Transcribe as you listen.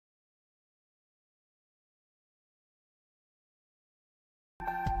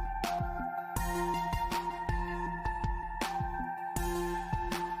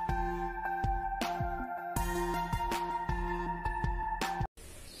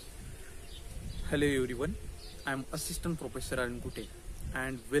Hello everyone, I am Assistant Professor Arvind Kute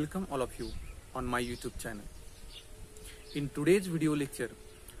and welcome all of you on my YouTube channel. In today's video lecture,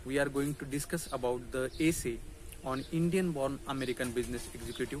 we are going to discuss about the essay on Indian-born American business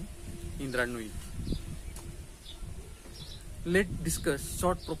executive Indra Nooyi. Let's discuss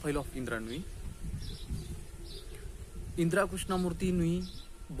short profile of Indra Nooyi. Indra Krishnamurthy Nooyi,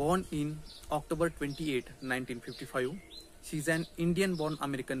 born in October 28, 1955. She is an Indian-born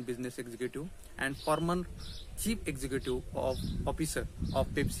American business executive and former Chief Executive Officer of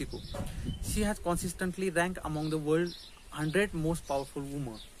PepsiCo. She has consistently ranked among the world's 100 most powerful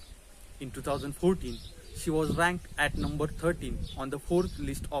women. In 2014, she was ranked at number 13 on the fourth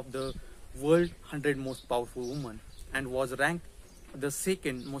list of the world 100 most powerful women and was ranked the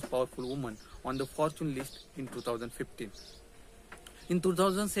second most powerful woman on the Fortune list in 2015. In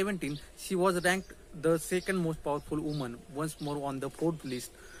 2017, she was ranked the second most powerful woman once more on the fourth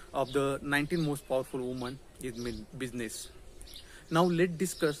list of the 19 most powerful women in business. Now let's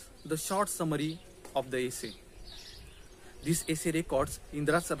discuss the short summary of the essay. This essay records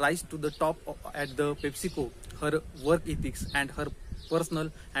Indra's rise to the top at the PepsiCo, her work ethics and her personal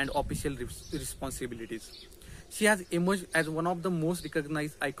and official responsibilities. She has emerged as one of the most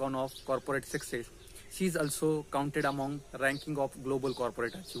recognized icons of corporate success. She is also counted among ranking of global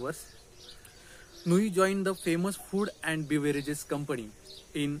corporate achievers. Nooyi joined the famous food and beverages company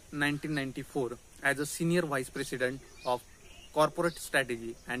in 1994 as a senior vice president of corporate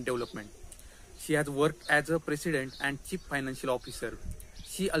strategy and development. She has worked as a president and chief financial officer.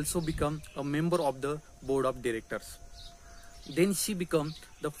 She also became a member of the board of directors. Then she became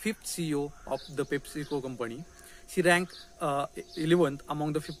the fifth CEO of the PepsiCo company. She ranked 11th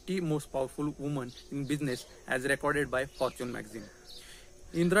among the 50 most powerful women in business as recorded by Fortune magazine.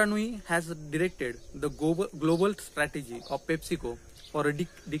 Indra Nooyi has directed the global strategy of PepsiCo for a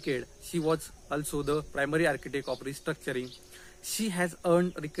decade. She was also the primary architect of restructuring. She has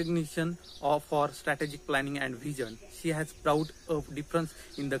earned recognition for strategic planning and vision. She has brought a difference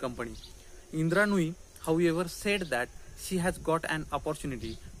in the company. Indra Nooyi, however, said that she has got an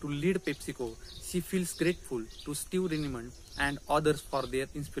opportunity to lead PepsiCo. She feels grateful to Steve Reinemund and others for their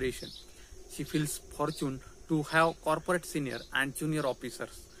inspiration. She feels fortunate to have corporate senior and junior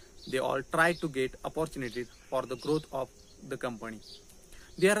officers. They all try to get opportunities for the growth of the company.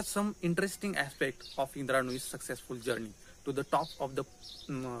 There are some interesting aspects of Indra Nooyi's successful journey to the top of the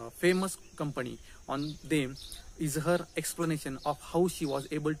famous company. On them is her explanation of how she was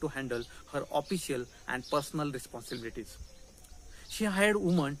able to handle her official and personal responsibilities. She hired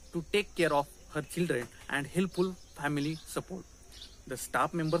women to take care of her children and helpful family support. The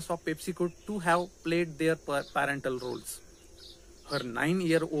staff members of PepsiCo too have played their parental roles. Her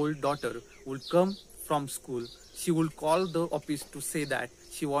 9-year-old daughter would come from school. She would call the office to say that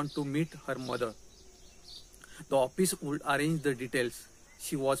she wants to meet her mother. The office would arrange the details.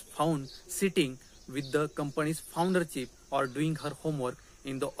 She was found sitting with the company's founder chief or doing her homework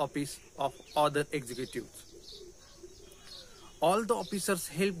in the office of other executives. All the officers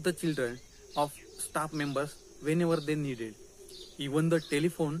helped the children of staff members whenever they needed. Even the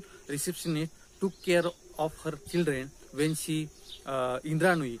telephone receptionist took care of her children when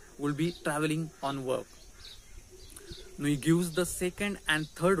Indra Nooyi will be traveling on work. Nooyi gives the second and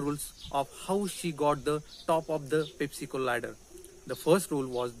third rules of how she got the top of the PepsiCo ladder. The first rule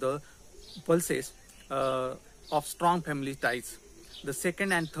was the pulses of strong family ties. The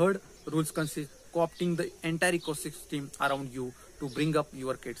second and third rules consist co-opting the entire ecosystem around you to bring up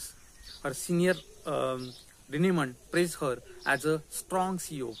your kids. Her senior Reinemund praised her as a strong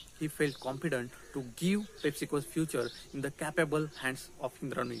CEO. He felt confident to give PepsiCo's future in the capable hands of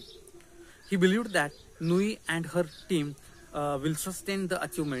Indra Nooyi. He believed that Nooyi and her team will sustain the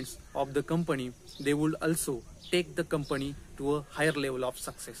achievements of the company. They would also take the company to a higher level of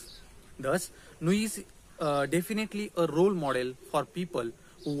success. Thus, Nooyi is definitely a role model for people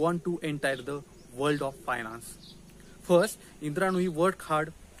who want to enter the world of finance. First, Indra Nooyi worked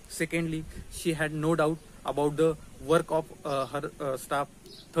hard. Secondly, she had no doubt about the work of her staff.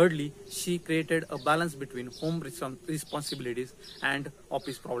 Thirdly, she created a balance between home responsibilities and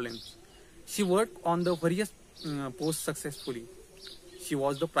office problems. She worked on the various posts successfully. She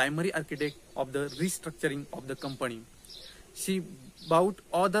was the primary architect of the restructuring of the company. She brought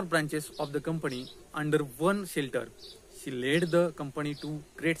other branches of the company under one shelter. She led the company to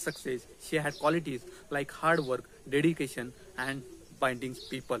great success. She had qualities like hard work, dedication, and binding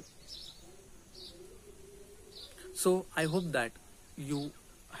people. So I hope that you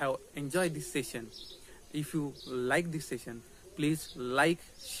have enjoyed this session. If you like this session, please like,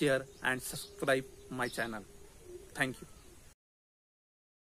 share, and subscribe my channel. Thank you.